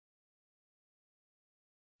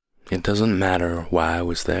It doesn't matter why I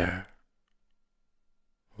was there,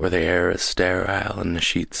 where the air is sterile and the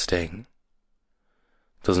sheets sting.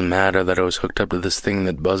 Doesn't matter that I was hooked up to this thing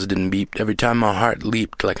that buzzed and beeped every time my heart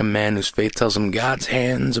leaped, like a man whose fate tells him God's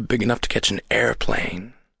hands are big enough to catch an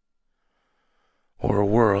airplane or a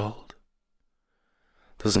world.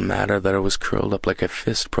 Doesn't matter that I was curled up like a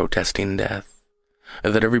fist protesting death,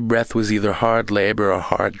 or that every breath was either hard labor or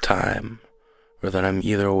hard time, or that I'm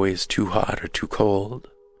either always too hot or too cold.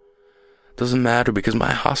 Doesn't matter because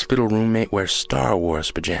my hospital roommate wears Star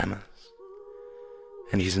Wars pajamas,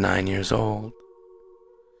 and he's 9 years old.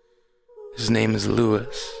 His name is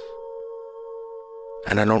Lewis,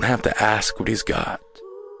 and I don't have to ask what he's got.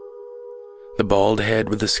 The bald head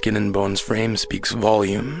with the skin and bones frame speaks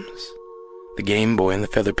volumes. The Game Boy and the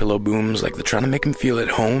feather pillow booms like they're trying to make him feel at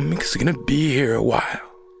home because he's gonna be here a while.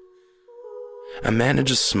 I manage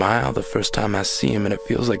to smile the first time I see him, and it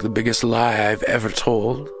feels like the biggest lie I've ever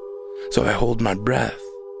told. So I hold my breath,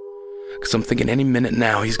 because I'm thinking any minute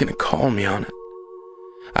now he's gonna call me on it.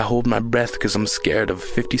 I hold my breath because I'm scared of a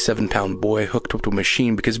 57-pound boy hooked up to a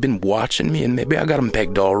machine because he's been watching me, and maybe I got him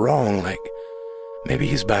pegged all wrong, like maybe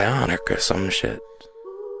he's bionic or some shit.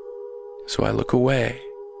 So I look away.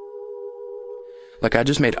 Like I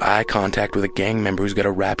just made eye contact with a gang member who's got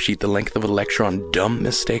a rap sheet the length of a lecture on dumb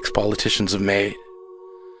mistakes politicians have made.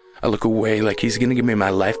 I look away like he's gonna give me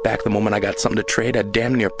my life back the moment I got something to trade. I'd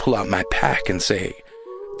damn near pull out my pack and say,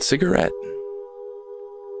 "Cigarette."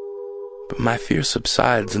 But my fear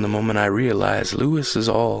subsides in the moment I realize Lewis is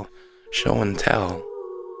all show and tell.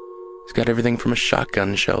 He's got everything from a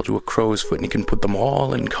shotgun shell to a crow's foot, and he can put them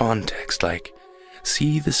all in context, like,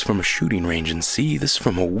 see this from a shooting range and see this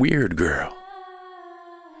from a weird girl.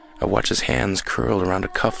 I watch his hands curl around a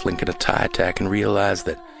cufflink and a tie tack and realize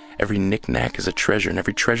that every knick-knack is a treasure, and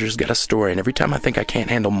every treasure's got a story, and every time I think I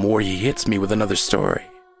can't handle more, he hits me with another story.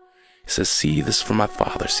 He says, see this from my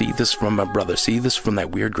father, see this from my brother, see this from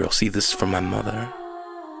that weird girl, see this from my mother.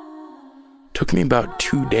 Took me about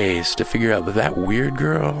 2 days to figure out that that weird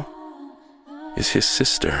girl is his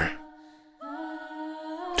sister.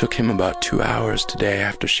 Took him about 2 hours today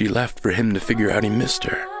after she left for him to figure out he missed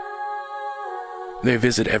her. They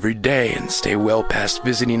visit every day and stay well past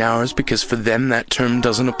visiting hours because for them that term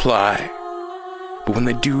doesn't apply. But when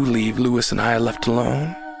they do leave, Lewis and I are left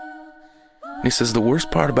alone. And he says the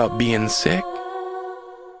worst part about being sick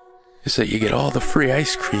is that you get all the free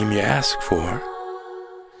ice cream you ask for. And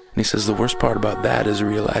he says the worst part about that is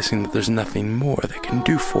realizing that there's nothing more they can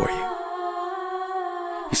do for you.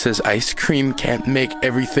 He says ice cream can't make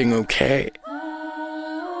everything okay.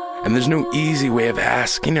 And there's no easy way of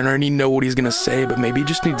asking, and I already know what he's gonna say, but maybe he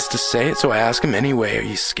just needs to say it, so I ask him anyway, are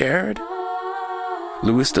you scared?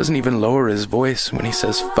 Lewis doesn't even lower his voice when he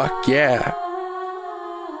says, fuck yeah.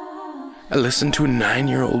 I listened to a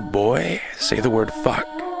 9-year-old boy say the word fuck,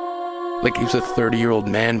 like he was a 30-year-old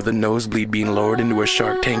man with a nosebleed being lowered into a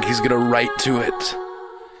shark tank. He's gonna write to it.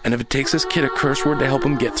 And if it takes this kid a curse word to help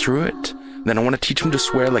him get through it, then I want to teach him to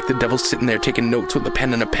swear like the devil's sitting there taking notes with a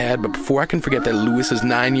pen and a pad. But before I can forget that Lewis is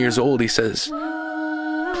 9 years old, he says,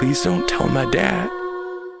 please don't tell my dad.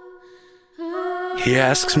 He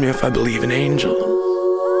asks me if I believe in angels.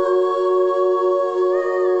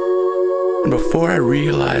 And before I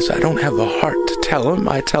realize I don't have the heart to tell him,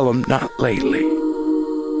 I tell him not lately.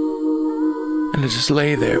 And I just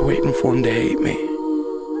lay there waiting for him to hate me.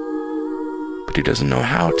 But he doesn't know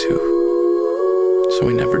how to, so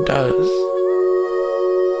he never does.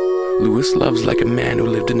 Lewis loves like a man who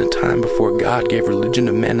lived in a time before God gave religion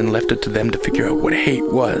to men and left it to them to figure out what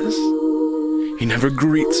hate was. He never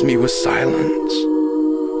greets me with silence,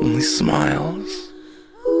 only smiles,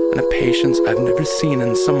 and a patience I've never seen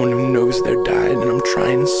in someone who knows they're dying, and I'm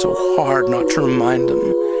trying so hard not to remind him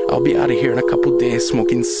I'll be out of here in a couple days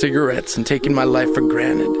smoking cigarettes and taking my life for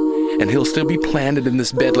granted, and he'll still be planted in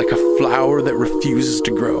this bed like a flower that refuses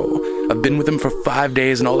to grow. I've been with him for 5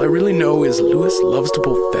 days, and all I really know is Lewis loves to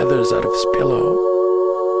pull feathers out of his pillow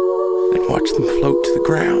and watch them float to the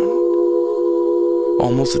ground,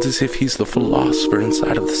 almost as if he's the philosopher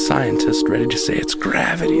inside of the scientist ready to say it's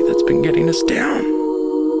gravity that's been getting us down.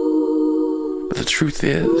 But the truth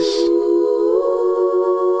is,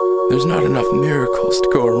 there's not enough miracles to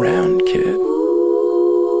go around, kid.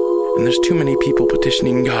 And there's too many people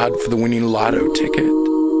petitioning God for the winning lotto ticket.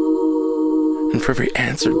 And for every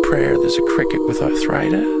answered prayer, there's a cricket with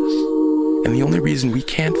arthritis. And the only reason we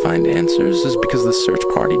can't find answers is because the search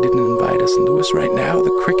party didn't invite us. And Lewis, right now,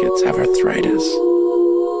 the crickets have arthritis.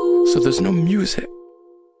 So there's no music.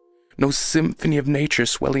 No symphony of nature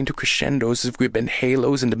swelling to crescendos as if we've been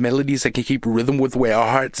halos into melodies that can keep rhythm with the way our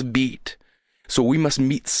hearts beat. So we must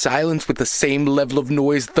meet silence with the same level of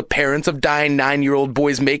noise that the parents of dying 9-year-old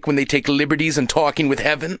boys make when they take liberties in talking with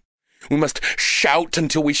heaven. We must shout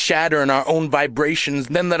until we shatter in our own vibrations,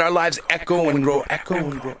 then let our lives echo and grow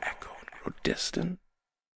distant.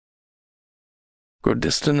 Grow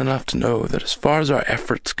distant enough to know that as far as our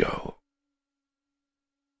efforts go,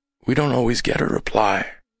 we don't always get a reply.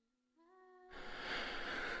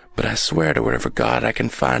 But I swear to whatever God I can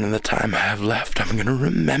find in the time I have left, I'm gonna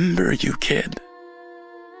remember you, kid.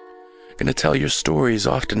 I'm gonna tell your story as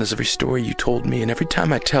often as every story you told me, and every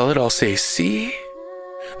time I tell it, I'll say, see?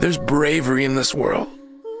 There's bravery in this world.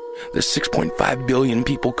 There's 6.5 billion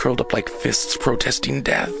people curled up like fists protesting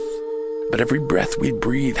death. But every breath we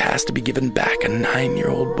breathe has to be given back. A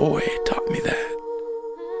 9-year-old boy taught me that.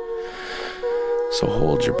 So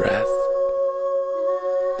hold your breath.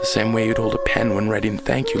 The same way you'd hold a pen when writing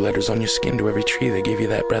thank you letters on your skin to every tree that gave you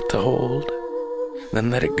that breath to hold. Then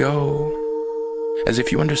let it go. As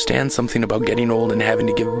if you understand something about getting old and having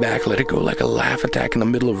to give back, let it go like a laugh attack in the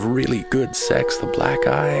middle of really good sex. The black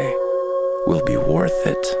eye will be worth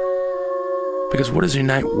it. Because what is your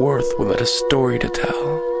night worth without a story to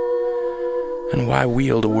tell? And why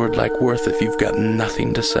wield a word like worth if you've got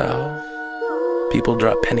nothing to sell? People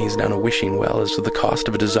drop pennies down a wishing well as if the cost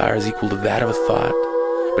of a desire is equal to that of a thought.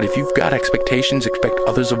 But if you've got expectations, expect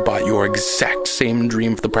others have bought your exact same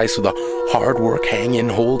dream for the price of the hard work, hang in,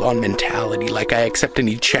 hold on mentality. Like I accept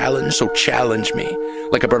any challenge, so challenge me.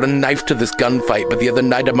 Like I brought a knife to this gunfight, but the other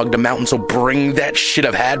night I mugged a mountain, so bring that shit.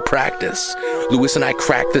 I've had practice. Lewis and I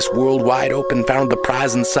cracked this world wide open, found the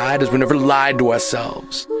prize inside as we never lied to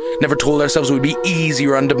ourselves. Never told ourselves it would be easy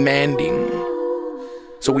or undemanding.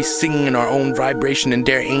 So we sing in our own vibration and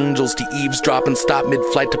dare angels to eavesdrop and stop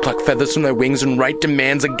mid-flight to pluck feathers from their wings and write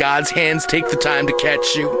demands that God's hands take the time to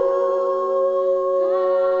catch you.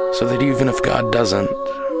 So that even if God doesn't,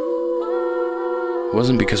 it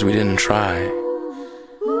wasn't because we didn't try.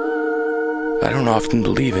 I don't often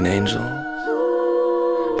believe in angels.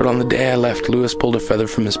 But on the day I left, Lewis pulled a feather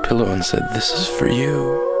from his pillow and said, "This is for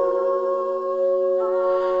you."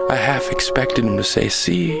 I half expected him to say,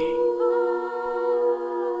 "See,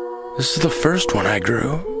 this is the first one I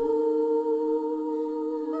grew."